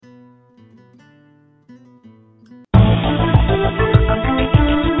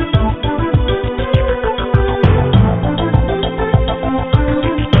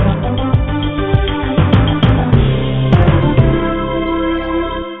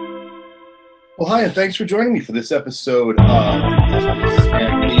Well, hi, and thanks for joining me for this episode of Business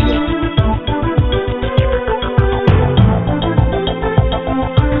and Legal.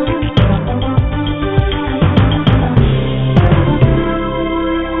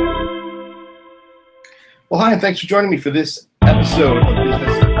 Well, hi, and thanks for joining me for this episode of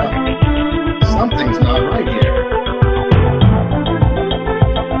Business. Something's not right here.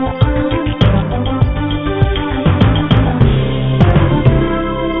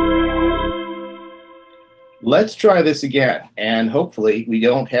 Let's try this again, and hopefully we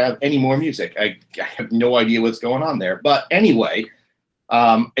don't have any more music. I have no idea what's going on there. But anyway,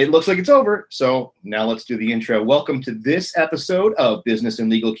 it looks like it's over, so now let's do the intro. Welcome to this episode of Business and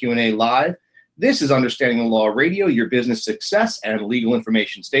Legal Q&A Live. This is Understanding the Law Radio, your business success and legal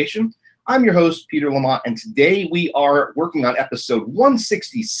information station. I'm your host, Peter Lamont, and today we are working on episode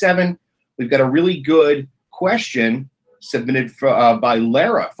 167. We've got a really good question submitted by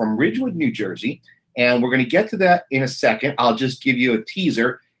Lara from Ridgewood, New Jersey. And we're going to get to that in a second. I'll just give you a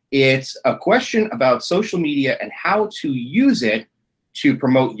teaser. It's a question about social media and how to use it to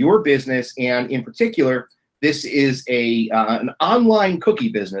promote your business. And in particular, this is an online cookie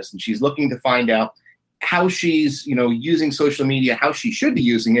business, and she's looking to find out how she's, using social media, how she should be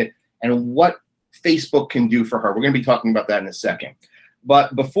using it, and what Facebook can do for her. We're going to be talking about that in a second.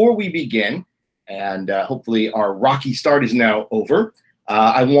 But before we begin, and hopefully our rocky start is now over,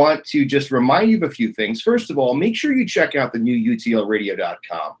 I want to just remind you of a few things. First of all, make sure you check out the new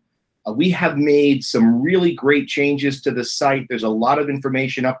utlradio.com. We have made some really great changes to the site. There's a lot of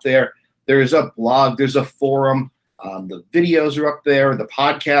information up there. There's a blog, there's a forum, the videos are up there, the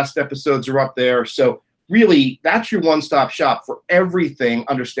podcast episodes are up there. So really, that's your one-stop shop for everything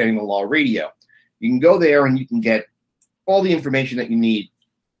Understanding the Law Radio. You can go there and you can get all the information that you need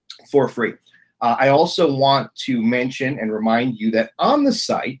for free. I also want to mention and remind you that on the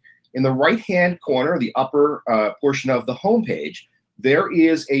site, in the right-hand corner, the upper portion of the homepage, there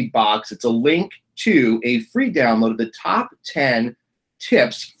is a box. It's a link to a free download of the top 10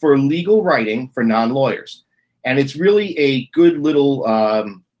 tips for legal writing for non-lawyers. And it's really a good little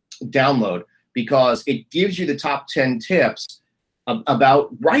download because it gives you the top 10 tips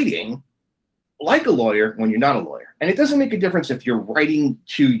about writing like a lawyer when you're not a lawyer. And it doesn't make a difference if you're writing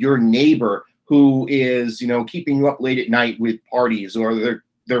to your neighbor who is, keeping you up late at night with parties, or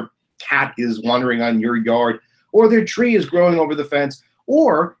their cat is wandering on your yard, or their tree is growing over the fence,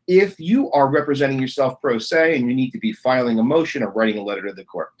 or if you are representing yourself pro se and you need to be filing a motion or writing a letter to the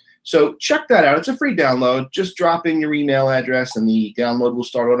court. So check that out. It's a free download. Just drop in your email address and the download will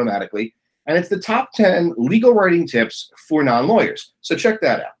start automatically. And it's the top 10 legal writing tips for non-lawyers. So check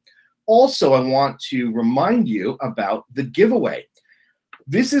that out. Also, I want to remind you about the giveaway.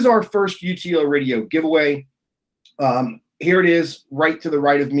 This is our first UTL Radio giveaway. Here it is, right to the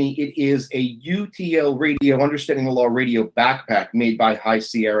right of me. It is a UTL Radio, Understanding the Law Radio backpack made by High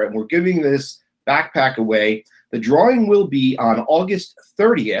Sierra, and we're giving this backpack away. The drawing will be on August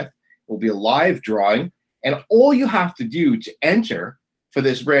 30th. It will be a live drawing, and all you have to do to enter for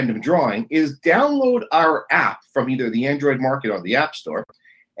this random drawing is download our app from either the Android market or the App Store.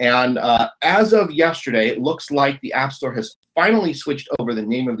 And as of yesterday, it looks like the App Store has finally switched over the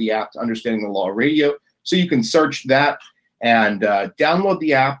name of the app to Understanding the Law Radio. So you can search that and download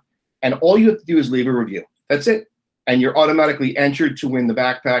the app. And all you have to do is leave a review. That's it. And you're automatically entered to win the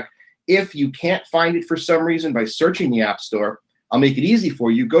backpack. If you can't find it for some reason by searching the App Store, I'll make it easy for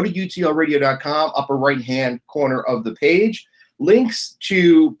you. Go to utlradio.com, upper right-hand corner of the page. Links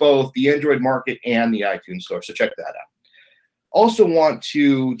to both the Android market and the iTunes Store. So check that out. Also want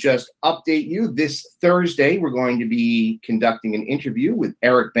to just update you. This Thursday, we're going to be conducting an interview with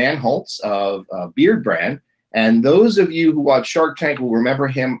Eric Banholtz of Beard Brand. And those of you who watch Shark Tank will remember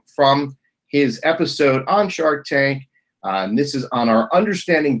him from his episode on Shark Tank. And this is on our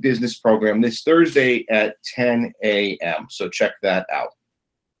Understanding Business program this Thursday at 10 a.m. So check that out.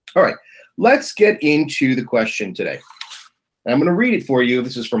 All right, let's get into the question today. And I'm going to read it for you.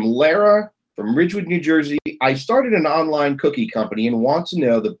 This is from Lara from Ridgewood, New Jersey. I started an online cookie company and want to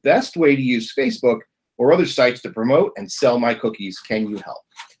know the best way to use Facebook or other sites to promote and sell my cookies. Can you help?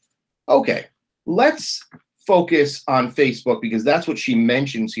 Okay, let's focus on Facebook because that's what she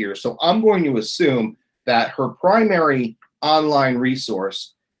mentions here. So I'm going to assume that her primary online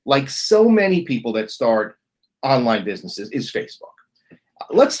resource, like so many people that start online businesses, is Facebook.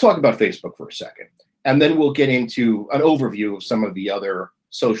 Let's talk about Facebook for a second, and then we'll get into an overview of some of the other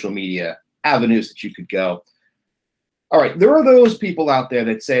social media avenues that you could go. All right, there are those people out there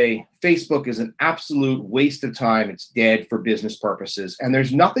that say Facebook is an absolute waste of time. It's dead for business purposes, and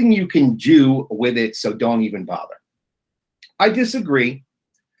there's nothing you can do with it, so don't even bother. I disagree.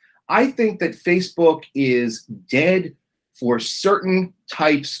 I think that Facebook is dead for certain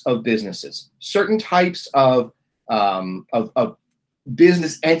types of businesses, certain types of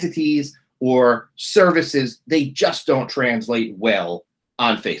business entities or services. They just don't translate well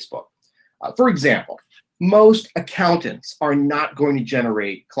on Facebook. For example, most accountants are not going to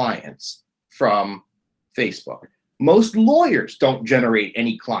generate clients from Facebook. Most lawyers don't generate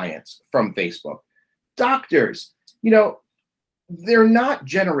any clients from Facebook. Doctors, they're not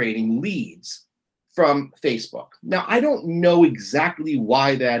generating leads from Facebook. Now, I don't know exactly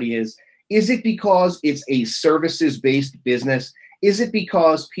why that is. Is it because it's a services-based business? Is it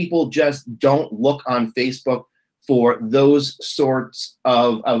because people just don't look on Facebook for those sorts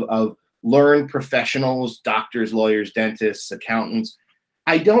of learned professionals, doctors, lawyers, dentists, accountants?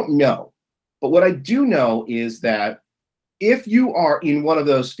 I don't know. But what I do know is that if you are in one of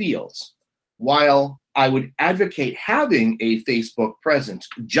those fields, while I would advocate having a Facebook presence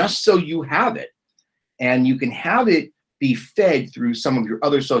just so you have it, and you can have it be fed through some of your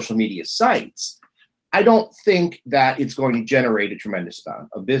other social media sites, I don't think that it's going to generate a tremendous amount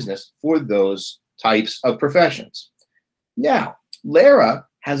of business for those types of professions. Now, Lara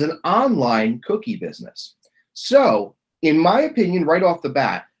has an online cookie business. So, in my opinion, right off the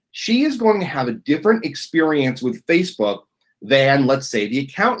bat, she is going to have a different experience with Facebook than, let's say, the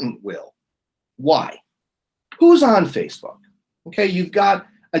accountant will. Why? Who's on Facebook? Okay, you've got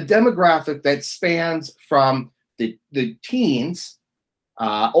a demographic that spans from the teens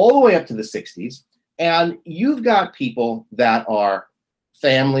all the way up to the 60s. And you've got people that are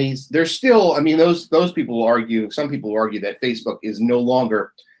families. They're still, those people will argue, some people will argue that Facebook is no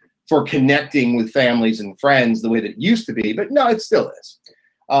longer for connecting with families and friends the way that it used to be, but no, it still is.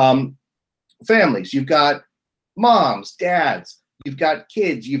 Families, you've got moms, dads, you've got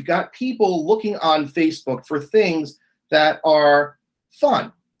kids, you've got people looking on Facebook for things that are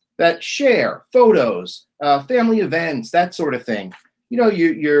fun, that share photos, family events, that sort of thing.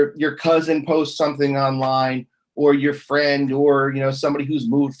 Your cousin posts something online, or your friend, or somebody who's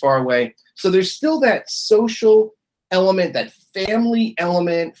moved far away. So there's still that social element, that family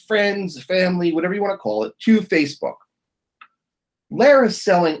element, friends, family, whatever you want to call it, to Facebook. Lara's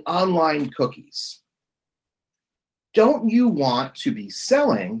selling online cookies. Don't you want to be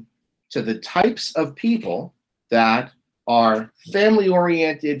selling to the types of people that are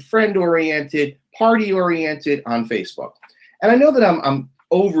family-oriented, friend-oriented, party-oriented on Facebook? And I know that I'm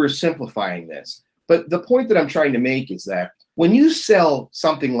oversimplifying this, but the point that I'm trying to make is that when you sell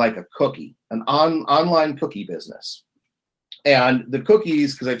something like a cookie, an online cookie business, and the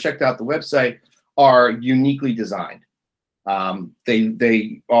cookies, because I checked out the website, are uniquely designed.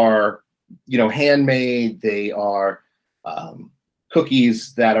 They are, handmade. They are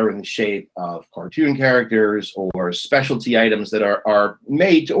cookies that are in the shape of cartoon characters or specialty items that are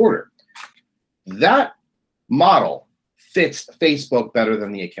made to order. That model fits Facebook better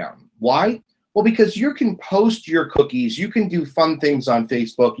than the accountant. Why? Well, because you can post your cookies, you can do fun things on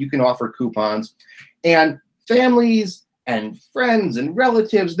Facebook, you can offer coupons, and families and friends and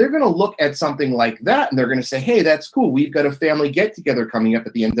relatives, they're going to look at something like that and they're going to say, hey, that's cool. We've got a family get-together coming up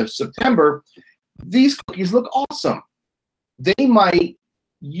at the end of September. These cookies look awesome. They might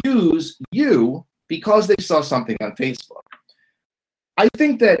use you because they saw something on Facebook. I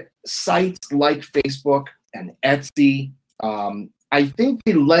think that sites like Facebook and Etsy, I think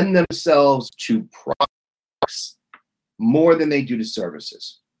they lend themselves to products more than they do to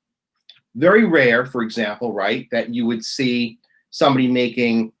services. Very rare, for example, right, that you would see somebody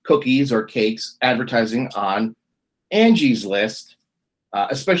making cookies or cakes advertising on Angie's List,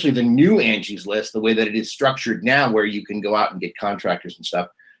 especially the new Angie's List, the way that it is structured now, where you can go out and get contractors and stuff.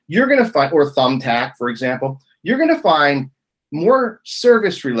 You're going to find, or Thumbtack, for example, you're going to find more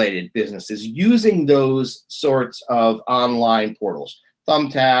service-related businesses using those sorts of online portals.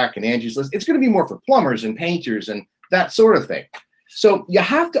 Thumbtack and Angie's List, it's going to be more for plumbers and painters and that sort of thing. So you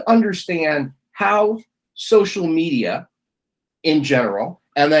have to understand how social media in general,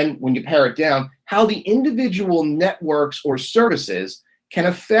 and then when you pare it down, how the individual networks or services can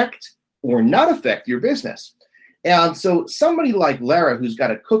affect or not affect your business. And so somebody like Lara, who's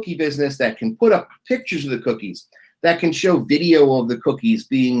got a cookie business that can put up pictures of the cookies, that can show video of the cookies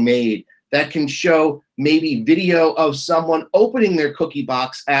being made, that can show maybe video of someone opening their cookie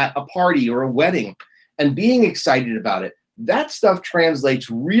box at a party or a wedding and being excited about it. That stuff translates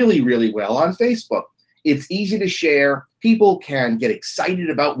really, really well on Facebook. It's easy to share. People can get excited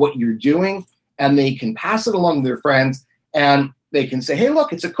about what you're doing, and they can pass it along to their friends, and they can say, hey,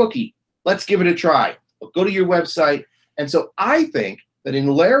 look, it's a cookie. Let's give it a try. Go to your website. And so I think that in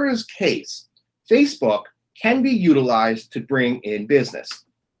Lara's case, Facebook can be utilized to bring in business.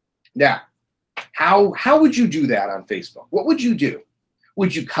 Now, how would you do that on Facebook? What would you do?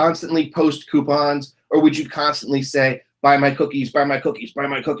 Would you constantly post coupons, or would you constantly say, buy my cookies, buy my cookies, buy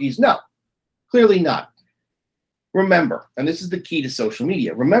my cookies? No, clearly not. Remember, and this is the key to social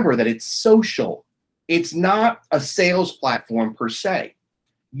media, remember that it's social. It's not a sales platform per se.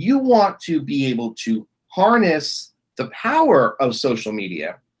 You want to be able to harness the power of social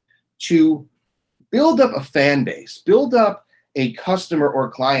media to build up a fan base, build up a customer or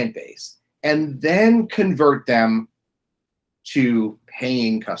client base, and then convert them to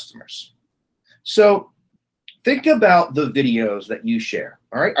paying customers. So think about the videos that you share.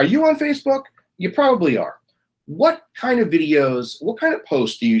 All right. Are you on Facebook? You probably are. What kind of videos, what kind of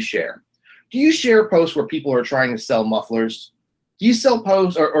posts do you share? Do you share posts where people are trying to sell mufflers? Do you sell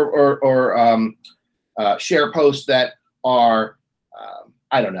posts or share posts that are,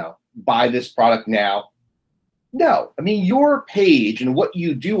 I don't know, buy this product now? No. I mean, your page and what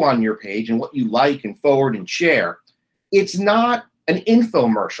you do on your page and what you like and forward and share, it's not an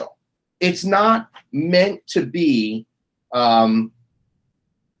infomercial. It's not meant to be a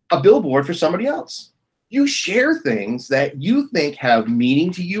billboard for somebody else. You share things that you think have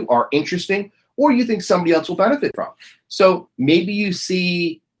meaning to you, are interesting, or you think somebody else will benefit from. So maybe you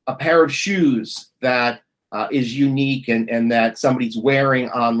see a pair of shoes that is unique and that somebody's wearing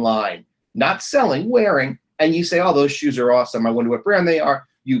online, not selling, wearing, and you say, oh, those shoes are awesome. I wonder what brand they are.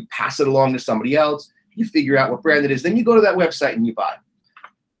 You pass it along to somebody else. You figure out what brand it is. Then you go to that website and you buy.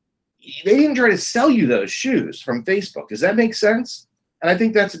 They didn't try to sell you those shoes from Facebook. Does that make sense? And I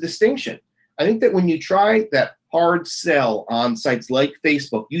think that's a distinction. I think that when you try that hard sell on sites like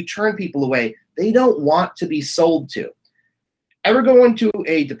Facebook, you turn people away. They don't want to be sold to. Ever go into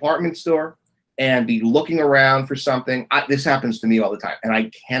a department store and be looking around for something? This happens to me all the time, and I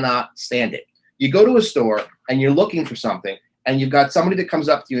cannot stand it. You go to a store and you're looking for something, and you've got somebody that comes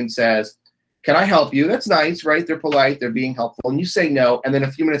up to you and says, can I help you? That's nice, right? They're polite. They're being helpful. And you say no, and then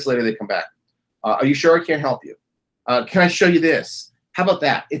a few minutes later they come back. Are you sure I can't help you? Can I show you this? How about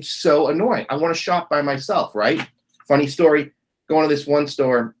that? It's so annoying. I want to shop by myself, right? Funny story, going to this one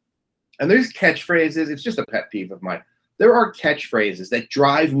store, and there's catchphrases. It's just a pet peeve of mine. There are catchphrases that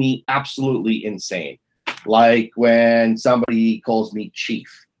drive me absolutely insane, like when somebody calls me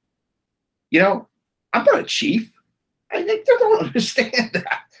chief. You know, I'm not a chief. I don't understand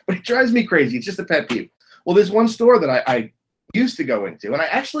that, but it drives me crazy. It's just a pet peeve. Well, there's one store that I used to go into, and I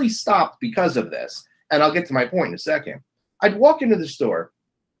actually stopped because of this, and I'll get to my point in a second. I'd walk into the store,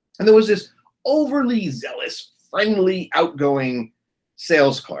 and there was this overly zealous, friendly, outgoing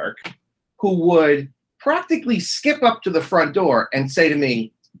sales clerk who would practically skip up to the front door and say to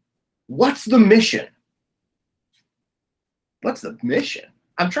me, what's the mission? What's the mission?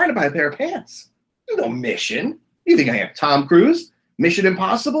 I'm trying to buy a pair of pants. There's no mission. You think I am Tom Cruise? Mission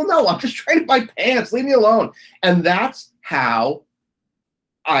Impossible? No, I'm just trying to buy pants. Leave me alone. And that's how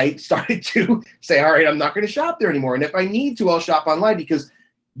I started to say, all right, I'm not going to shop there anymore. And if I need to, I'll shop online because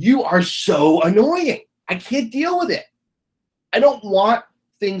you are so annoying. I can't deal with it. I don't want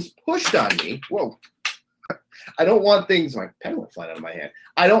things pushed on me. Whoa. I don't want things, my pen went flying out of my hand.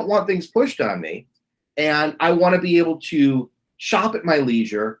 I don't want things pushed on me. And I want to be able to shop at my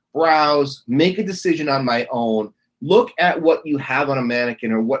leisure, browse, make a decision on my own, look at what you have on a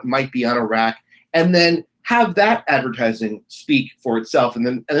mannequin or what might be on a rack, and then have that advertising speak for itself, and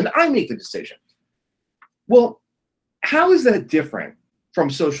then I make the decision. Well, how is that different from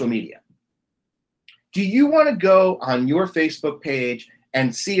social media? Do you want to go on your Facebook page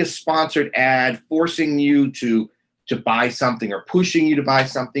and see a sponsored ad forcing you to buy something or pushing you to buy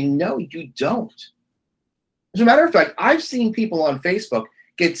something? No, you don't. As a matter of fact, I've seen people on Facebook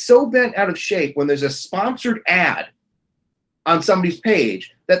get so bent out of shape when there's a sponsored ad on somebody's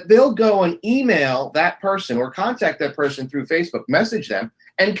page that they'll go and email that person or contact that person through Facebook, message them,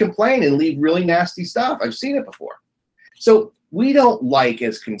 and complain and leave really nasty stuff. I've seen it before. So we don't like,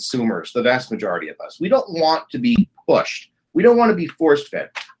 as consumers, the vast majority of us, we don't want to be pushed. We don't want to be force fed.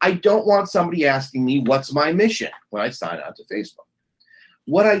 I don't want somebody asking me, what's my mission when I sign on to Facebook?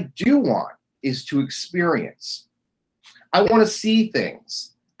 What I do want is to experience. I want to see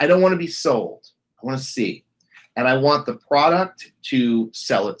things. I don't want to be sold. I want to see. And I want the product to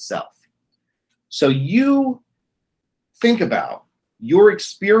sell itself. So you think about your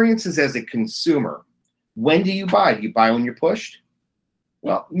experiences as a consumer. When do you buy? Do you buy when you're pushed?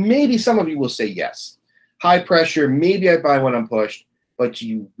 Well, maybe some of you will say yes. High pressure, maybe I buy when I'm pushed, but do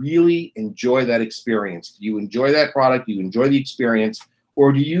you really enjoy that experience? Do you enjoy that product? Do you enjoy the experience?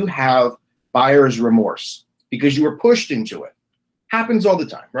 Or do you have buyer's remorse because you were pushed into it? Happens all the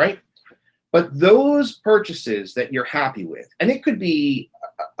time, right? But those purchases that you're happy with, and it could be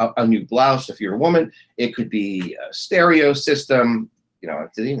a new blouse if you're a woman. It could be a stereo system. Do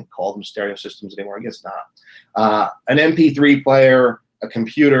they even call them stereo systems anymore? I guess not. An MP3 player, a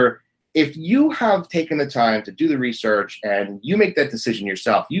computer. If you have taken the time to do the research and you make that decision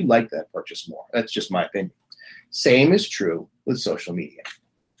yourself, you like that purchase more. That's just my opinion. Same is true with social media.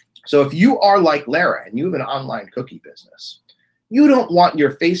 So if you are like Lara and you have an online cookie business, you don't want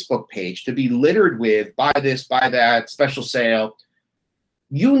your Facebook page to be littered with buy this, buy that, special sale.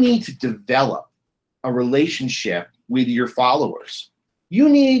 You need to develop a relationship with your followers. You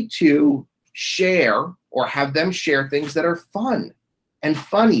need to share or have them share things that are fun and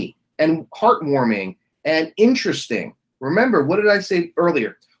funny and heartwarming and interesting. Remember, what did I say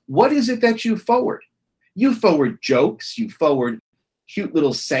earlier? What is it that you forward? You forward jokes, you forward cute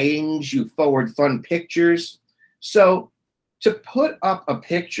little sayings, you forward fun pictures. So to put up a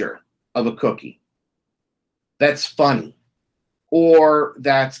picture of a cookie that's funny or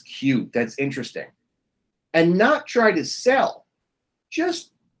that's cute, that's interesting, and not try to sell,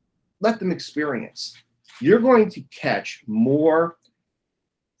 just let them experience. You're going to catch more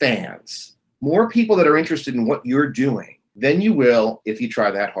fans, more people that are interested in what you're doing than you will if you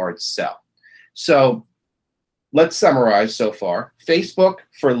try that hard to sell. So let's summarize so far. Facebook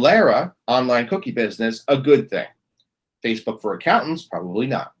for Lara, online cookie business, a good thing. Facebook for accountants, probably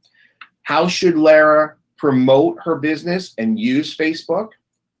not. How should Lara promote her business and use Facebook?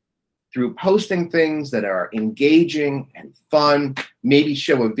 Through posting things that are engaging and fun, maybe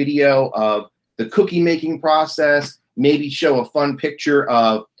show a video of the cookie making process, maybe show a fun picture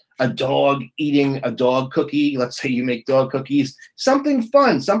of a dog eating a dog cookie. Let's say you make dog cookies. Something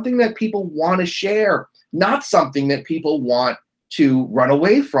fun, something that people want to share, not something that people want to run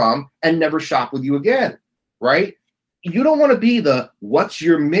away from and never shop with you again, right? You don't want to be the what's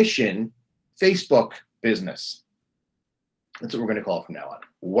your mission Facebook business. That's what we're going to call it from now on.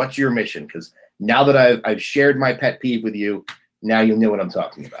 What's your mission? Because now that I've shared my pet peeve with you, now you'll know what I'm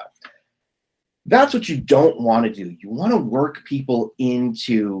talking about. That's what you don't want to do. You want to work people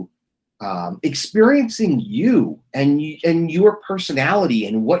into experiencing you and your personality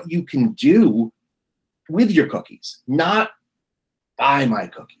and what you can do with your cookies, not buy my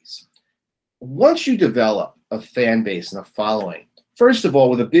cookies. Once you develop a fan base and a following, first of all,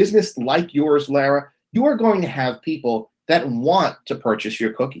 with a business like yours, Lara, you are going to have people that want to purchase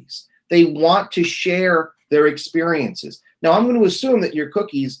your cookies. They want to share their experiences. Now, I'm going to assume that your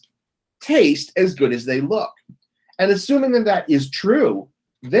cookies taste as good as they look. And assuming that that is true,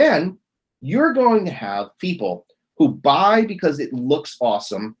 then you're going to have people who buy because it looks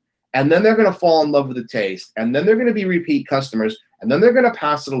awesome, and then they're going to fall in love with the taste, and then they're going to be repeat customers, and then they're going to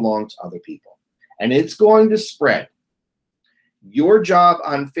pass it along to other people. And it's going to spread. Your job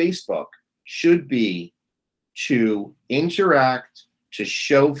on Facebook should be to interact, to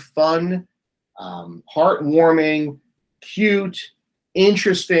show fun, heartwarming, cute,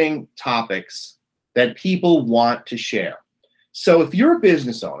 interesting topics that people want to share. So if you're a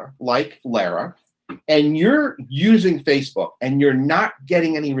business owner like Lara and you're using Facebook and you're not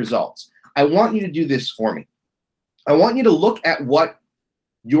getting any results, I want you to do this for me. I want you to look at what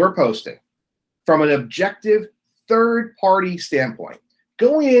you're posting from an objective third-party standpoint.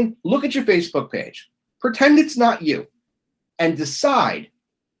 Go in, look at your Facebook page, pretend it's not you, and decide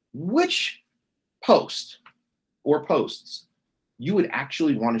which post or posts you would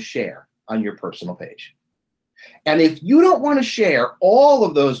actually want to share on your personal page. And if you don't want to share all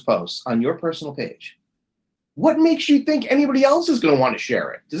of those posts on your personal page, what makes you think anybody else is going to want to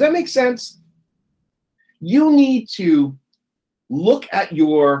share it? Does that make sense? You need to look at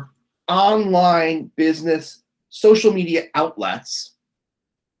your online business, social media outlets,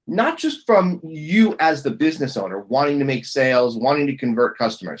 not just from you as the business owner wanting to make sales, wanting to convert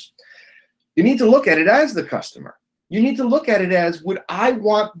customers. You need to look at it as the customer. You need to look at it as, would I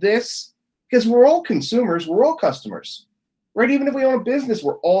want this? Because we're all consumers, we're all customers, right? Even if we own a business,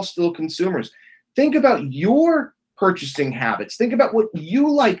 we're all still consumers. Think about your purchasing habits. Think about what you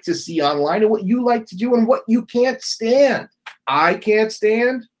like to see online and what you like to do and what you can't stand. I can't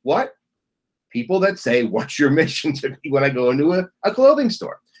stand what? People that say, what's your mission to be when I go into a clothing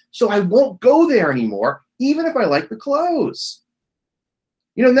store? So I won't go there anymore, even if I like the clothes.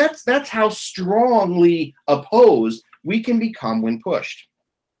 You know, and that's how strongly opposed we can become when pushed.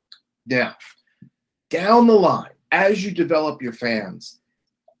 Now, down the line, as you develop your fans,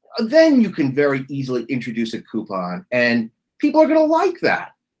 then you can very easily introduce a coupon, and people are going to like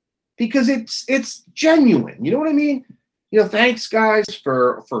that because it's genuine. You know what I mean? You know, thanks guys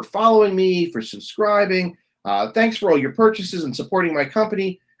for following me, for subscribing. Thanks for all your purchases and supporting my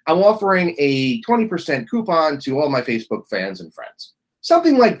company. I'm offering a 20% coupon to all my Facebook fans and friends.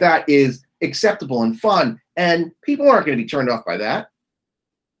 Something like that is acceptable and fun, and people aren't going to be turned off by that.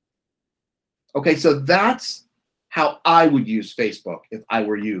 Okay, so that's how I would use Facebook if I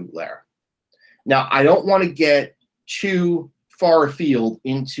were you, Lara. Now, I don't want to get too far afield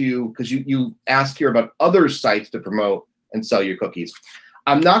into, because you asked here about other sites to promote and sell your cookies.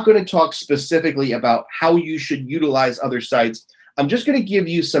 I'm not going to talk specifically about how you should utilize other sites. I'm just going to give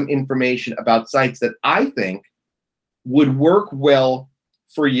you some information about sites that I think would work well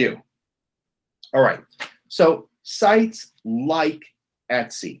for you. All right, so sites like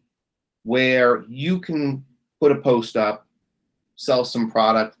Etsy, where you can put a post up, sell some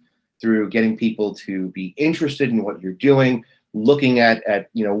product through getting people to be interested in what you're doing, looking at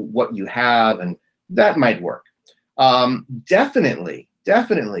what you have, and that might work. Definitely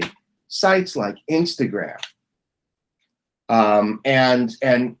sites like Instagram, and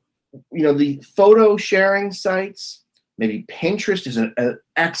the photo sharing sites. Maybe Pinterest is an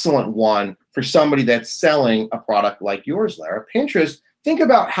excellent one for somebody that's selling a product like yours, Lara. Pinterest, think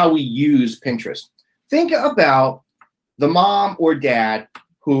about how we use Pinterest. Think about the mom or dad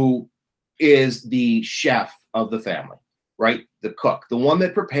who is the chef of the family, right? The cook, the one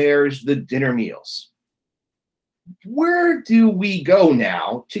that prepares the dinner meals. Where do we go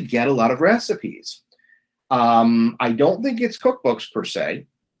now to get a lot of recipes? I don't think it's cookbooks per se,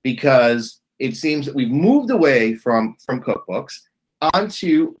 because it seems that we've moved away from cookbooks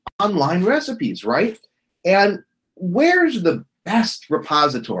onto online recipes, right? And where's the best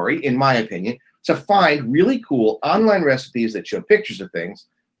repository, in my opinion, to find really cool online recipes that show pictures of things?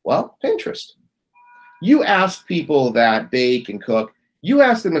 Well, Pinterest. You ask people that bake and cook, you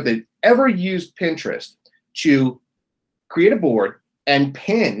ask them if they've ever used Pinterest to create a board and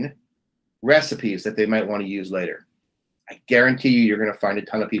pin recipes that they might want to use later. I guarantee you're going to find a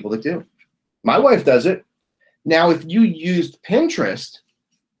ton of people that do. My wife does it. Now, if you used Pinterest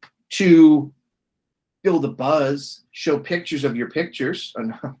to build a buzz, show pictures of your pictures,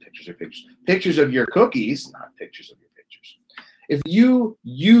 not pictures of your cookies, not pictures of your pictures. If you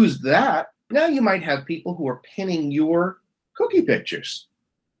use that, now you might have people who are pinning your cookie pictures.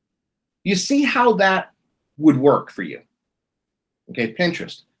 You see how that would work for you. Okay,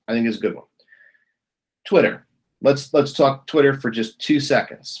 Pinterest, I think is a good one. Twitter. Let's talk Twitter for just 2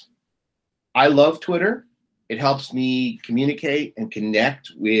 seconds. I love Twitter. It helps me communicate and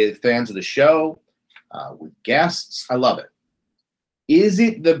connect with fans of the show, with guests. I love it. Is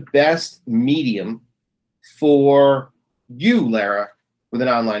it the best medium for you, Lara, with an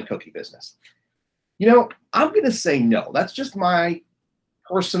online cookie business? I'm going to say no. That's just my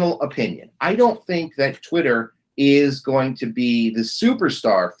personal opinion. I don't think that Twitter is going to be the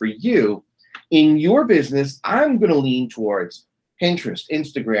superstar for you. In your business, I'm going to lean towards Pinterest,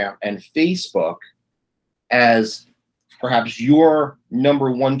 Instagram, and Facebook as perhaps your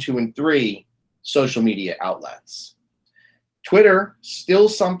number 1, 2, and 3 social media outlets. Twitter, still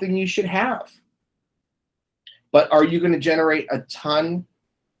something you should have. But are you going to generate a ton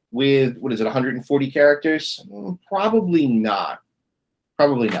with, 140 characters? Probably not.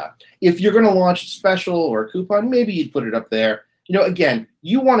 Probably not. If you're going to launch a special or a coupon, maybe you'd put it up there. Again,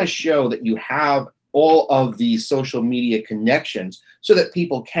 you want to show that you have all of these social media connections so that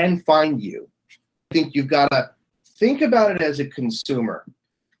people can find you. I think you've got to think about it as a consumer.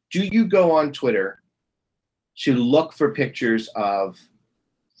 Do you go on Twitter to look for pictures of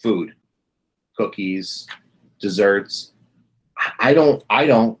food, cookies, desserts? I don't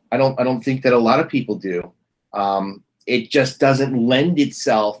think that a lot of people do. It just doesn't lend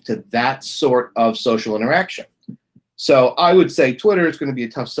itself to that sort of social interaction. So I would say Twitter is going to be a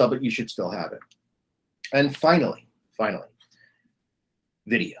tough sell, but you should still have it. And finally,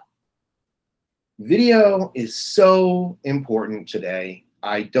 video. Video is so important today.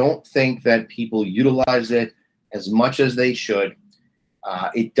 I don't think that people utilize it as much as they should.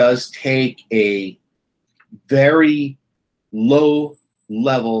 It does take a very low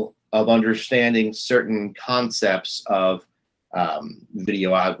level of understanding certain concepts of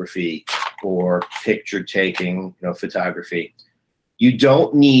videography or picture taking, photography. You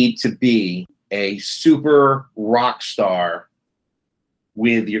don't need to be a super rock star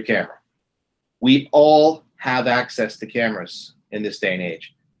with your camera. We all have access to cameras in this day and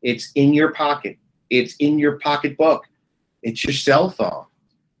age. It's in your pocket. It's in your pocketbook. It's your cell phone.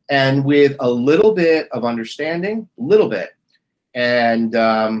 And with a little bit of understanding, and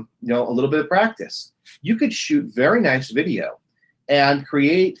a little bit of practice, you could shoot very nice video and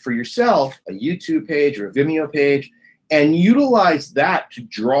create for yourself a YouTube page or a Vimeo page and utilize that to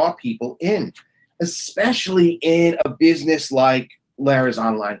draw people in, especially in a business like Lara's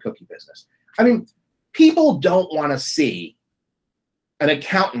online cookie business. I mean, people don't want to see an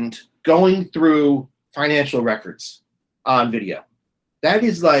accountant going through financial records on video. That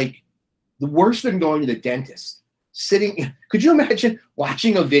is like the worse than going to the dentist. Could you imagine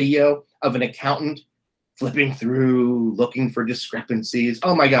watching a video of an accountant flipping through, looking for discrepancies?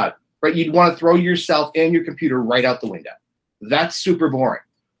 Oh my God, right? You'd want to throw yourself and your computer right out the window. That's super boring.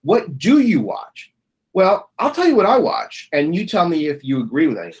 What do you watch? Well, I'll tell you what I watch, and you tell me if you agree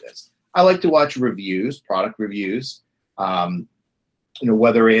with any of this. I like to watch reviews, product reviews,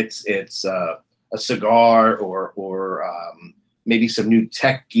 whether it's a cigar or maybe some new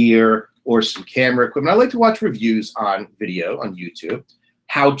tech gear or some camera equipment. I like to watch reviews on video on YouTube.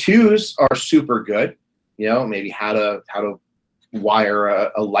 How-tos are super good. Maybe how to wire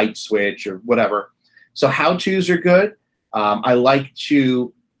a light switch or whatever. So how-tos are good. I like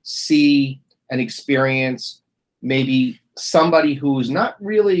to see and experience maybe somebody who's not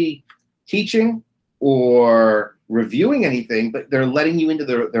really teaching or reviewing anything, but they're letting you into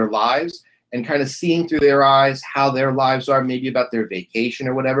their lives and kind of seeing through their eyes how their lives are, maybe about their vacation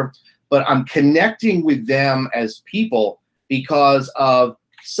or whatever. But I'm connecting with them as people because of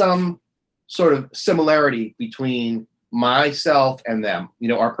some sort of similarity between myself and them,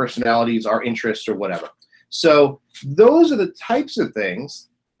 our personalities, our interests, or whatever. So those are the types of things.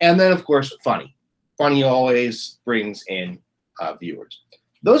 And then, of course, funny. Funny always brings in viewers.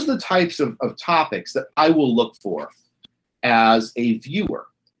 Those are the types of topics that I will look for as a viewer.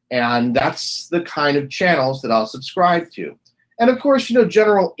 And that's the kind of channels that I'll subscribe to. And of course,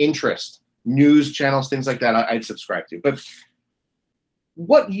 general interest, news channels, things like that, I'd subscribe to. But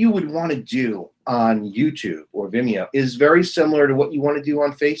what you would want to do on YouTube or Vimeo is very similar to what you want to do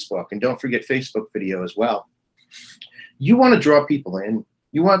on Facebook. And don't forget Facebook video as well. You want to draw people in.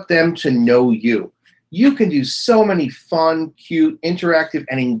 You want them to know you. You can do so many fun, cute, interactive,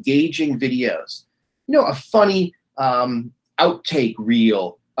 and engaging videos. A funny outtake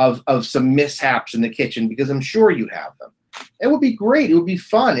reel of some mishaps in the kitchen, because I'm sure you have them. It would be great. It would be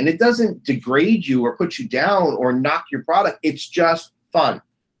fun. And it doesn't degrade you or put you down or knock your product. It's just fun.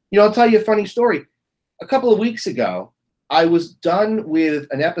 I'll tell you a funny story. A couple of weeks ago, I was done with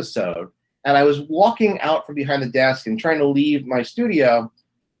an episode, and I was walking out from behind the desk and trying to leave my studio,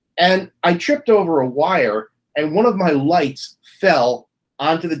 and I tripped over a wire, and one of my lights fell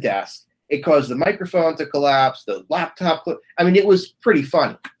onto the desk. It caused the microphone to collapse, the laptop. It was pretty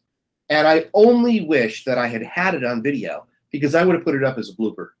funny. And I only wish that I had it on video, because I would have put it up as a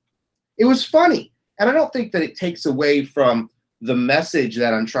blooper. It was funny. And I don't think that it takes away from the message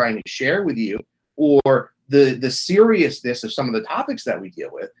that I'm trying to share with you or the seriousness of some of the topics that we deal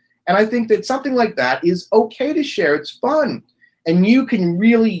with. And I think that something like that is okay to share. It's fun. And you can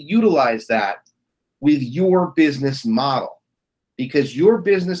really utilize that with your business model, because your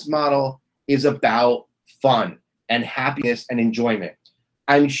business model is about fun and happiness and enjoyment.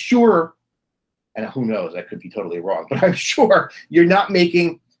 I'm sure, and who knows, I could be totally wrong, but I'm sure you're not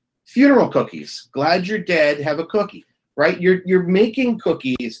making funeral cookies. Glad you're dead, have a cookie, right? You're making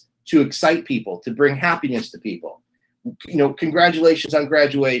cookies to excite people, to bring happiness to people. Congratulations on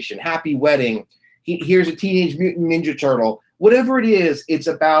graduation, happy wedding, here's a Teenage Mutant Ninja Turtle. Whatever it is, it's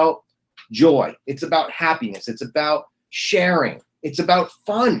about joy. It's about happiness. It's about sharing. It's about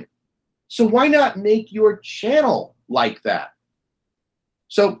fun. So why not make your channel like that?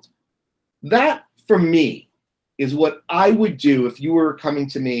 So that, for me, is what I would do if you were coming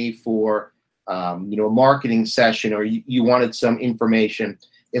to me for a marketing session, or you wanted some information.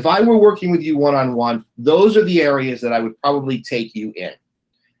 If I were working with you one-on-one, those are the areas that I would probably take you in.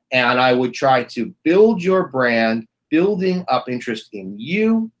 And I would try to build your brand, building up interest in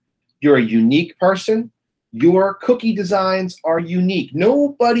you. You're a unique person. Your cookie designs are unique.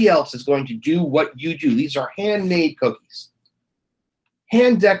 Nobody else is going to do what you do. These are handmade cookies.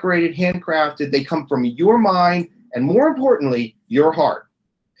 Hand-decorated, handcrafted. They come from your mind and, more importantly, your heart.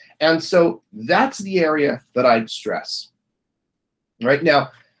 And so that's the area that I'd stress. Right now,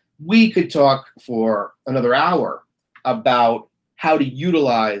 we could talk for another hour about how to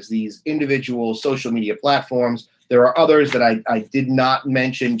utilize these individual social media platforms. There are others that I did not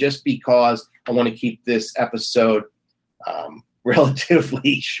mention just because I want to keep this episode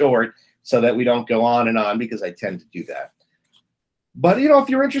relatively short so that we don't go on and on, because I tend to do that. But, if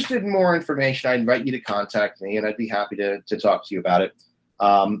you're interested in more information, I invite you to contact me, and I'd be happy to talk to you about it.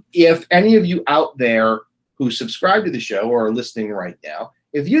 If any of you out there who subscribe to the show or are listening right now,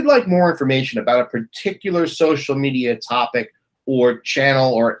 if you'd like more information about a particular social media topic or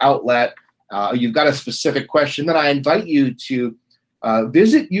channel or outlet, you've got a specific question, then I invite you to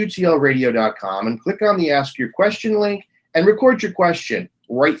visit utlradio.com and click on the Ask Your Question link and record your question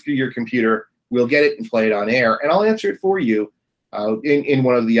right through your computer. We'll get it and play it on air, and I'll answer it for you in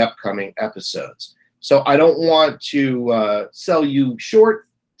one of the upcoming episodes. So I don't want to sell you short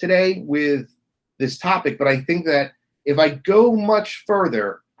today with this topic, but I think that if I go much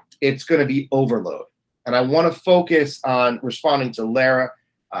further, it's going to be overload. And I want to focus on responding to Lara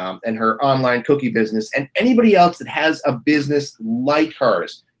and her online cookie business and anybody else that has a business like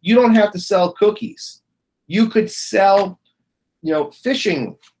hers. You don't have to sell cookies. You could sell,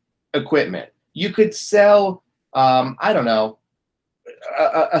 fishing equipment. You could sell, I don't know,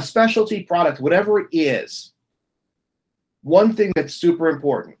 a specialty product, whatever it is. One thing that's super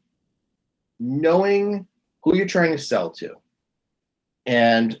important, knowing who you're trying to sell to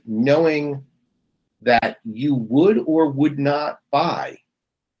and knowing that you would or would not buy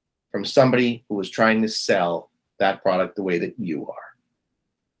from somebody who was trying to sell that product the way that you are.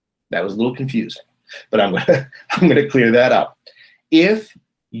 That was a little confusing, but I'm gonna clear that up. If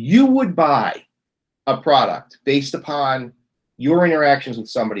you would buy a product based upon your interactions with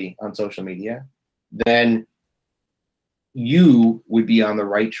somebody on social media, then you would be on the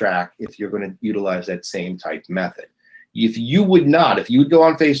right track if you're going to utilize that same type method. If you would not, if you would go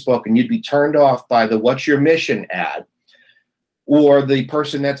on Facebook and you'd be turned off by the "what's your mission" ad or the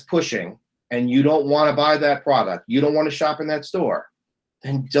person that's pushing, and you don't want to buy that product, you don't want to shop in that store,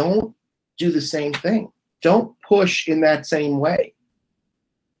 then don't do the same thing. Don't push in that same way.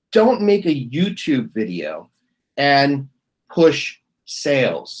 Don't make a YouTube video and push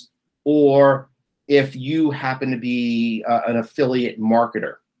sales, or if you happen to be an affiliate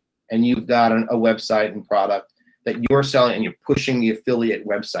marketer and you've got a website and product that you're selling and you're pushing the affiliate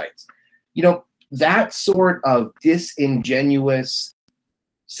websites, that sort of disingenuous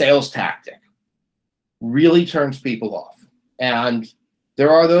sales tactic really turns people off. And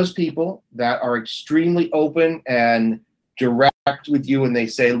there are those people that are extremely open and direct with you, and they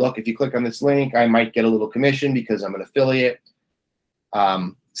say, look, if you click on this link, I might get a little commission because I'm an affiliate.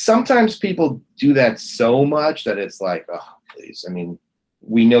 Sometimes people do that so much that it's like, oh, please. I mean,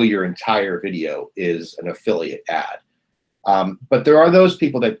 we know your entire video is an affiliate ad. But there are those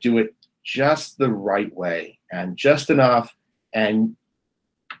people that do it just the right way and just enough, and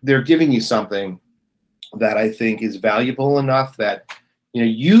they're giving you something that I think is valuable enough that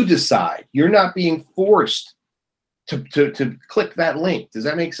you decide. You're not being forced to click that link. Does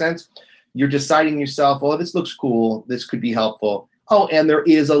that make sense? You're deciding yourself, oh, this looks cool, this could be helpful. Oh, and there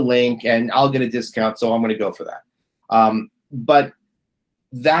is a link and I'll get a discount, so I'm going to go for that. But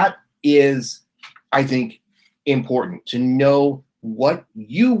that is, I think, important to know what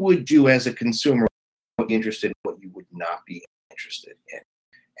you would do as a consumer, what you're interested in, what you would not be interested in.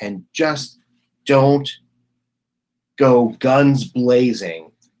 And just don't go guns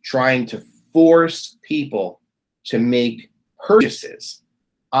blazing trying to force people to make purchases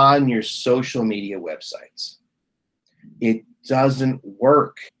on your social media websites. It doesn't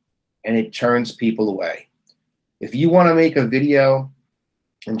work, and it turns people away. If you want to make a video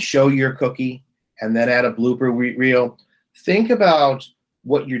and show your cookie and then add a blooper reel, think about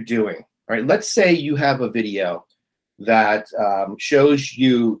what you're doing. Right? Let's say you have a video that shows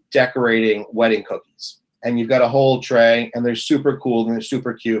you decorating wedding cookies, and you've got a whole tray, and they're super cool and they're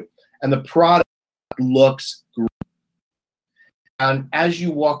super cute, and the product looks great. And as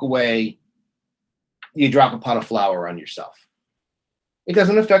you walk away, you drop a pot of flour on yourself. It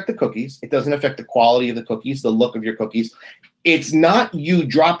doesn't affect the cookies. It doesn't affect the quality of the cookies, the look of your cookies. It's not you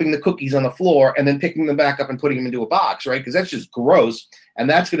dropping the cookies on the floor and then picking them back up and putting them into a box, right? Because that's just gross, and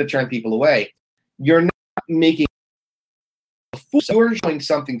that's going to turn people away. You're not making a fool. You're showing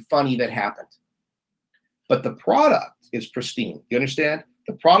something funny that happened. But the product is pristine. You understand?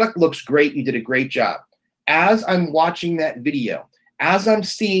 The product looks great. You did a great job. As I'm watching that video, as I'm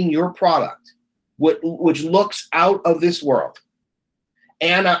seeing your product, which looks out of this world,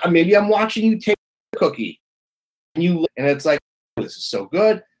 and maybe I'm watching you take a cookie, and it's like, oh, this is so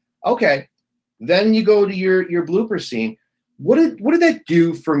good. Okay, then you go to your blooper scene. What did that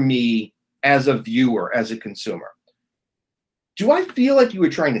do for me as a viewer, as a consumer? Do I feel like you were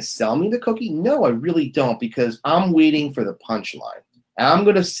trying to sell me the cookie? No, I really don't, because I'm waiting for the punchline. And I'm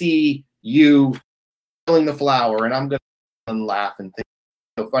going to see you filling the flour, and I'm going to laugh and think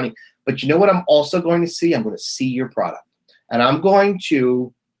it's so funny. But you know what I'm also going to see? I'm going to see your product. And I'm going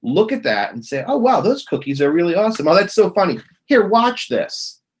to look at that and say, oh, wow, those cookies are really awesome. Oh, that's so funny. Here, watch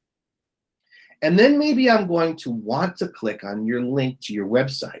this. And then maybe I'm going to want to click on your link to your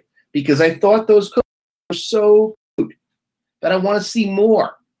website because I thought those cookies were so good that I want to see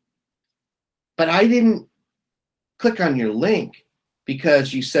more. But I didn't click on your link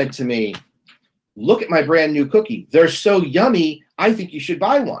because you said to me, look at my brand new cookie. They're so yummy. I think you should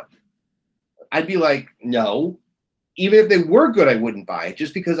buy one. I'd be like, no, Even if they were good, I wouldn't buy it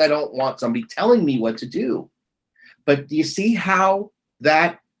just because I don't want somebody telling me what to do. But do you see how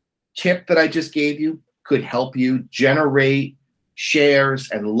that tip that I just gave you could help you generate shares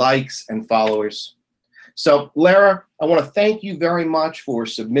and likes and followers? So, Lara, I want to thank you very much for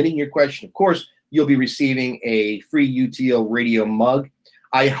submitting your question. Of course, you'll be receiving a free UTL radio mug.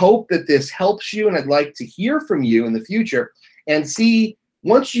 I hope that this helps you, and I'd like to hear from you in the future and see,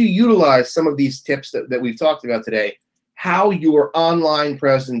 once you utilize some of these tips that we've talked about today, how your online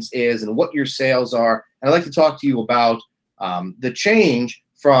presence is and what your sales are. And I'd like to talk to you about the change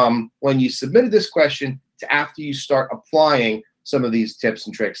from when you submitted this question to after you start applying some of these tips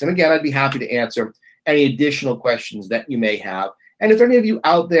and tricks. And again, I'd be happy to answer any additional questions that you may have. And if any of you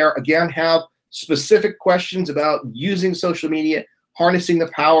out there, again, have specific questions about using social media, harnessing the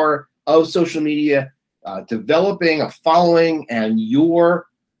power of social media, developing a following and your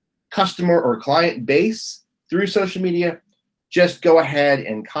customer or client base through social media, just go ahead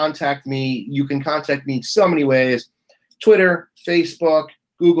and contact me. You can contact me so many ways: Twitter, Facebook,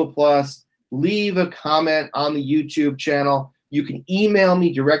 Google+. Leave a comment on the YouTube channel. You can email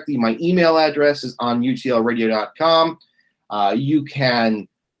me directly. My email address is on utlradio.com. You can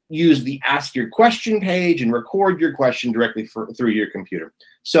use the Ask Your Question page and record your question directly through your computer.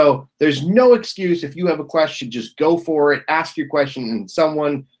 So there's no excuse. If you have a question, just go for it. Ask your question, and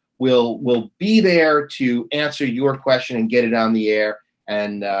someone will be there to answer your question and get it on the air.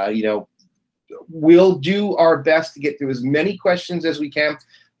 And we'll do our best to get through as many questions as we can.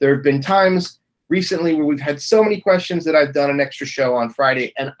 There have been times recently where we've had so many questions that I've done an extra show on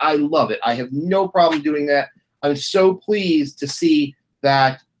Friday, and I love it. I have no problem doing that. I'm so pleased to see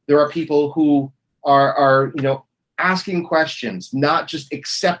that there are people who are asking questions, not just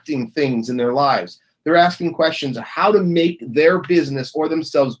accepting things in their lives. They're asking questions of how to make their business or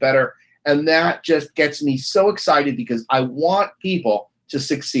themselves better. And that just gets me so excited because I want people to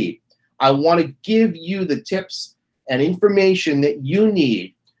succeed. I want to give you the tips and information that you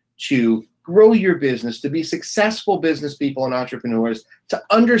need to grow your business, to be successful business people and entrepreneurs, to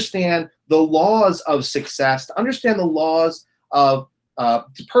understand the laws of success, to understand the laws of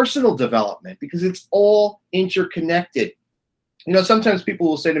personal development, because it's all interconnected. Sometimes people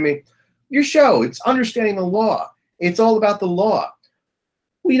will say to me, your show, it's understanding the law. It's all about the law.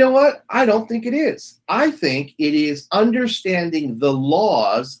 Well, you know what? I don't think it is. I think it is understanding the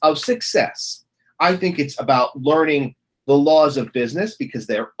laws of success. I think it's about learning the laws of business, because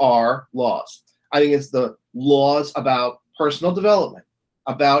there are laws. I think it's the laws about personal development,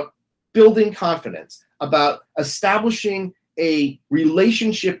 about building confidence, about establishing a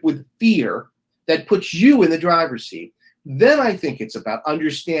relationship with fear that puts you in the driver's seat. Then I think it's about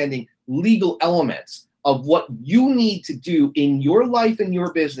understanding legal elements of what you need to do in your life and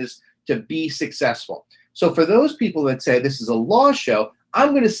your business to be successful. So for those people that say this is a law show,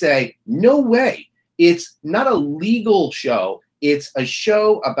 I'm going to say, no way. It's not a legal show. It's a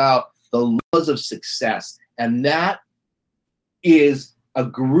show about the laws of success. And that is a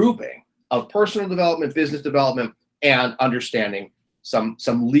grouping of personal development, business development, and understanding some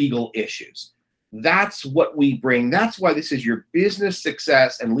legal issues. That's what we bring. That's why this is your business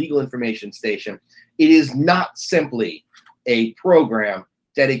success and legal information station. It is not simply a program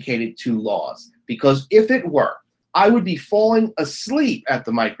dedicated to laws, because if it were, I would be falling asleep at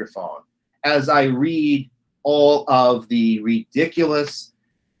the microphone as I read all of the ridiculous,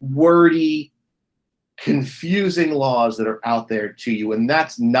 wordy, confusing laws that are out there to you. And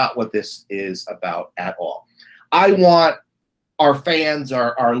that's not what this is about at all. I want our fans,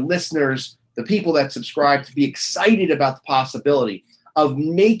 our listeners, the people that subscribe, to be excited about the possibility of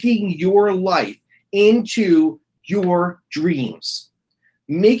making your life into your dreams,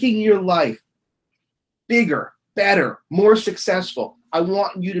 making your life bigger, better, more successful. I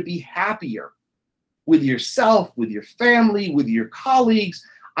want you to be happier with yourself, with your family, with your colleagues.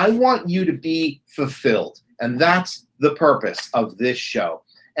 I want you to be fulfilled. And that's the purpose of this show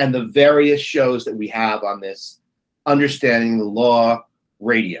and the various shows that we have on this Understanding the Law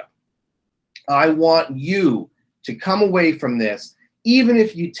radio. I want you to come away from this, even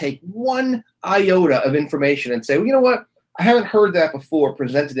if you take one iota of information and say, well, you know what? I haven't heard that before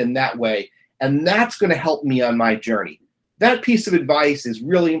presented in that way, and that's going to help me on my journey. That piece of advice is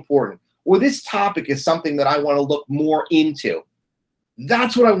really important. Or this topic is something that I want to look more into.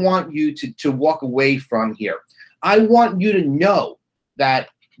 That's what I want you to walk away from here. I want you to know that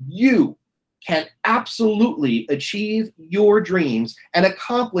you can absolutely achieve your dreams and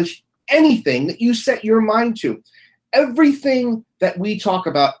accomplish anything that you set your mind to. Everything that we talk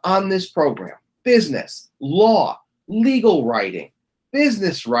about on this program, business, law, legal writing,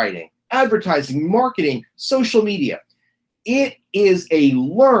 business writing, advertising, marketing, social media. It is a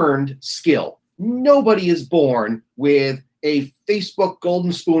learned skill. Nobody is born with a Facebook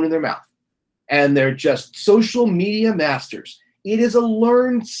golden spoon in their mouth, and they're just social media masters. It is a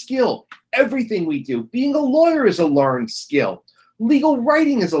learned skill. Everything we do, being a lawyer is a learned skill. Legal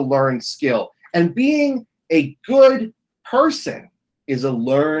writing is a learned skill. And being a good person is a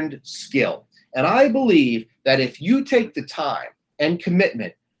learned skill. And I believe that if you take the time and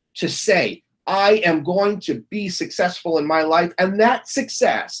commitment to say, I am going to be successful in my life, and that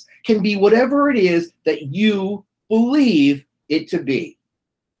success can be whatever it is that you believe it to be.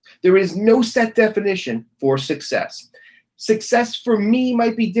 There is no set definition for success. Success for me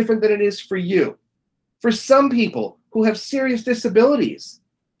might be different than it is for you. For some people who have serious disabilities,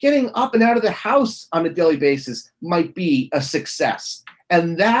 getting up and out of the house on a daily basis might be a success.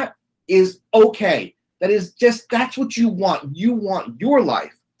 And that is okay. That's what you want. You want your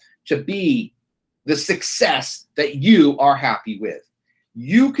life to be the success that you are happy with.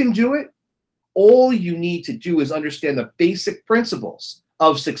 You can do it. All you need to do is understand the basic principles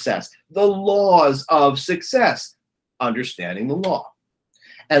of success, the laws of success, understanding the law.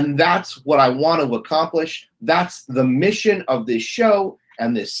 And that's what I want to accomplish. That's the mission of this show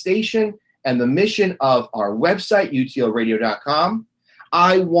and this station and the mission of our website, utlradio.com.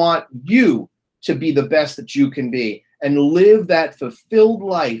 I want you to be the best that you can be and live that fulfilled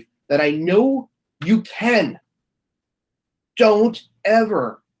life that I know you can. Don't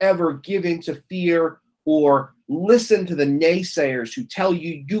ever give in to fear or listen to the naysayers who tell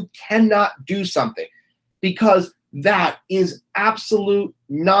you you cannot do something, because that is absolute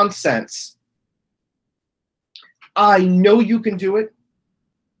nonsense. I know you can do it.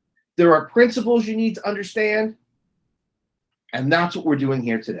 There are principles you need to understand, and that's what we're doing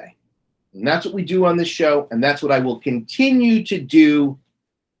here today. And that's what we do on this show, and that's what I will continue to do.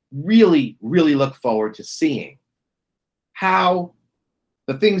 Really, really look forward to seeing how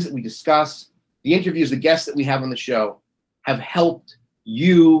the things that we discuss, the interviews, the guests that we have on the show have helped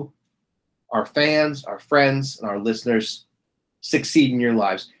you, our fans, our friends, and our listeners succeed in your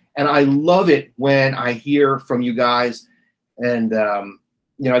lives. And I love it when I hear from you guys, and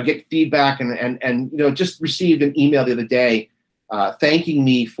I get feedback, and just received an email the other day thanking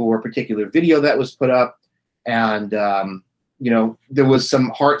me for a particular video that was put up, and there was some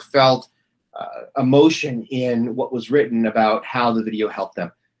heartfelt emotion in what was written about how the video helped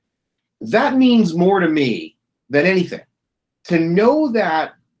them. That means more to me than anything. To know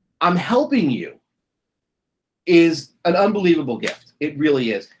that I'm helping you is an unbelievable gift. It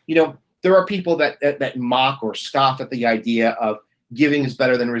really is. There are people that mock or scoff at the idea of giving is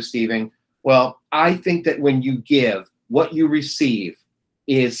better than receiving. Well, I think that when you give, what you receive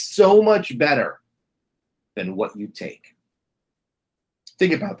is so much better than what you take.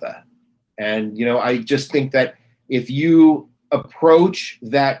 Think about that. And, I just think that if you approach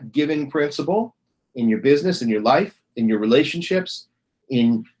that giving principle in your business, in your life, in your relationships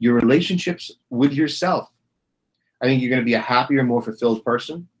with yourself, I think you're going to be a happier, more fulfilled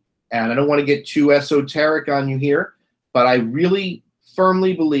person. And I don't want to get too esoteric on you here, but I really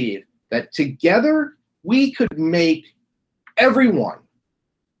firmly believe that together we could make everyone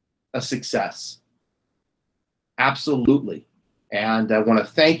a success. Absolutely. And I want to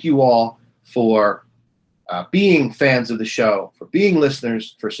thank you all for being fans of the show, for being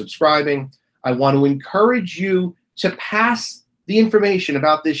listeners, for subscribing. I want to encourage you to pass the information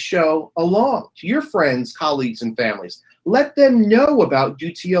about this show along to your friends, colleagues, and families. Let them know about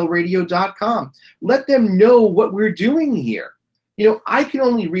utlradio.com. Let them know what we're doing here. I can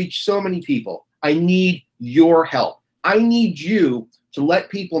only reach so many people. I need your help. I need you to let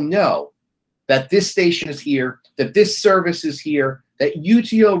people know that this station is here, that this service is here, that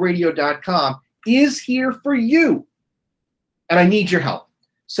utlradio.com is here for you. And I need your help.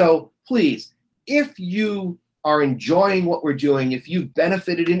 So please, if you are enjoying what we're doing, if you've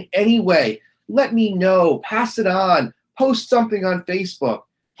benefited in any way, let me know. Pass it on. Post something on Facebook.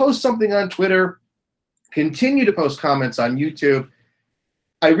 Post something on Twitter. Continue to post comments on YouTube.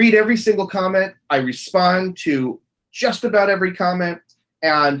 I read every single comment. I respond to just about every comment.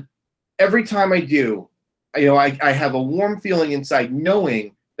 And every time I do, I have a warm feeling inside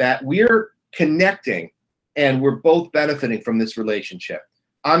knowing that we're connecting and we're both benefiting from this relationship.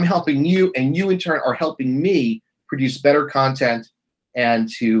 I'm helping you, and you in turn are helping me produce better content and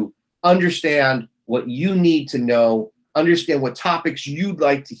to understand what you need to know, understand what topics you'd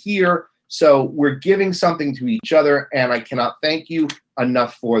like to hear. So we're giving something to each other, and I cannot thank you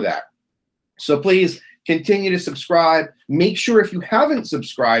enough for that. So please continue to subscribe. Make sure if you haven't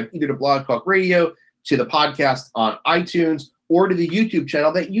subscribed either to Blog Talk Radio, to the podcast on iTunes, or to the YouTube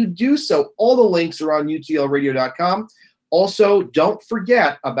channel, that you do so. All the links are on utlradio.com. Also, don't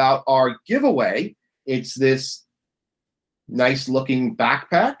forget about our giveaway. It's this nice looking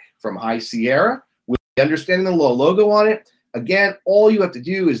backpack from High Sierra with the Understanding the Law logo on it. Again, all you have to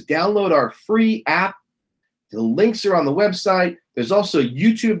do is download our free app. The links are on the website. There's also a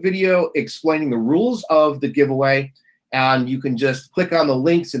YouTube video explaining the rules of the giveaway, and you can just click on the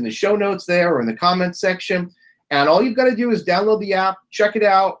links in the show notes there or in the comments section. And all you've got to do is download the app, check it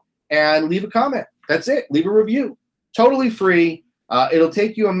out, and leave a comment. That's it. Leave a review. Totally free. It'll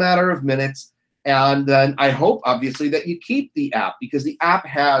take you a matter of minutes. And then I hope, obviously, that you keep the app, because the app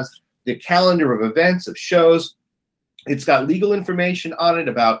has the calendar of events, of shows. It's got legal information on it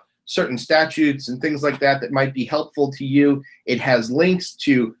about certain statutes and things like that that might be helpful to you. It has links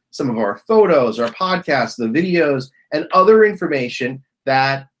to some of our photos, our podcasts, the videos, and other information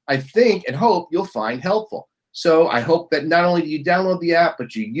that I think and hope you'll find helpful. So I hope that not only do you download the app,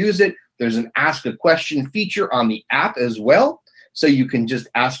 but you use it. There's an Ask a Question feature on the app as well. So you can just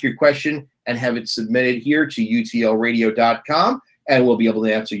ask your question and have it submitted here to utlradio.com, and we'll be able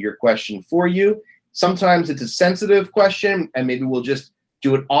to answer your question for you. Sometimes it's a sensitive question, and maybe we'll just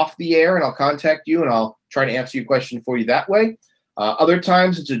do it off the air, and I'll contact you, and I'll try to answer your question for you that way. Other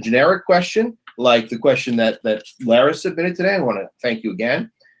times it's a generic question, like the question that Lara submitted today. I want to thank you again.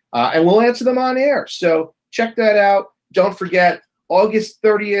 And we'll answer them on air. So check that out. Don't forget, August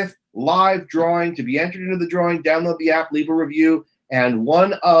 30th, live drawing. To be entered into the drawing, download the app, leave a review, and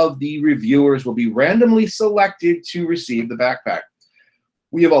one of the reviewers will be randomly selected to receive the backpack.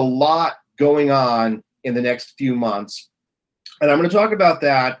 We have a lot going on in the next few months, and I'm going to talk about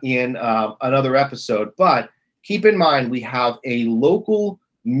that in another episode. But keep in mind, we have a local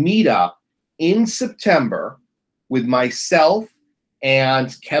meetup in September with myself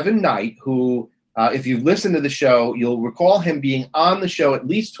and Kevin Knight, who, if you've listened to the show, you'll recall him being on the show at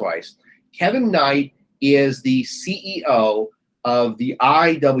least twice. Kevin Knight is the CEO of the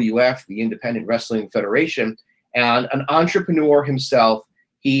IWF, the Independent Wrestling Federation, and an entrepreneur himself.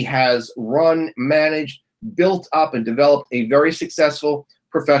 He has run, managed, built up, and developed a very successful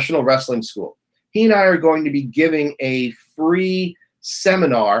professional wrestling school. He and I are going to be giving a free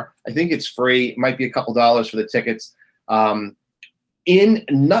seminar. I think it's free. It might be a couple dollars for the tickets. In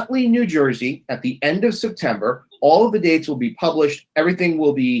Nutley, New Jersey, at the end of September. All of the dates will be published. Everything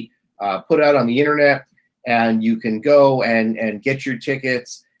will be put out on the internet, and you can go and get your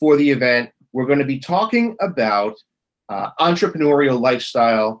tickets for the event. We're going to be talking about entrepreneurial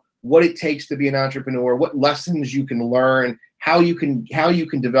lifestyle, what it takes to be an entrepreneur, what lessons you can learn, how you can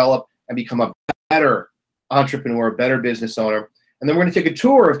develop and become a better entrepreneur, a better business owner. And then we're going to take a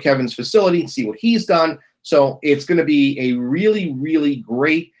tour of Kevin's facility and see what he's done. So it's going to be a really, really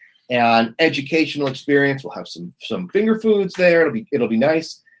great and educational experience. We'll have some finger foods there. It'll be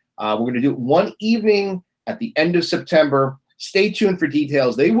nice. We're going to do it one evening at the end of September. Stay tuned for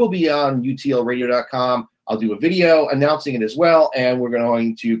details. They will be on utlradio.com. I'll do a video announcing it as well, and we're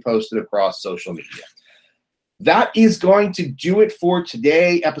going to post it across social media. That is going to do it for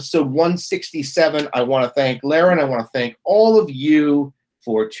today, episode 167. I want to thank Lara, and I want to thank all of you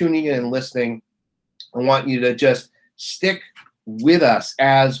for tuning in and listening. I want you to just stick with us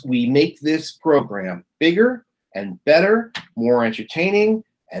as we make this program bigger and better, more entertaining,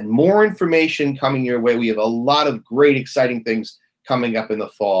 and more information coming your way. We have a lot of great, exciting things coming up in the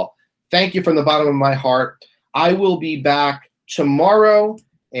fall. Thank you from the bottom of my heart. I will be back tomorrow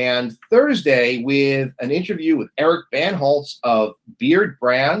and Thursday with an interview with Eric Banholtz of Beard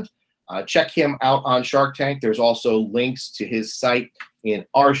Brand. Check him out on Shark Tank. There's also links to his site in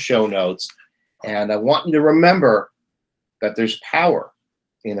our show notes. And I want you to remember that there's power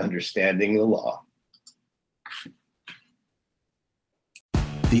in understanding the law.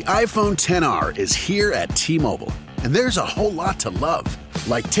 The iPhone XR is here at T-Mobile, and there's a whole lot to love.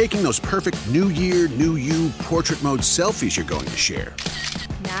 Like taking those perfect New Year, New You portrait mode selfies you're going to share.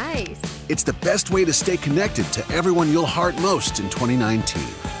 Nice. It's the best way to stay connected to everyone you'll heart most in 2019.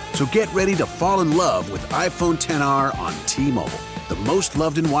 So get ready to fall in love with iPhone XR on T-Mobile, the most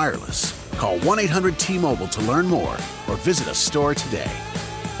loved in wireless. Call 1-800-T-Mobile to learn more or visit a store today.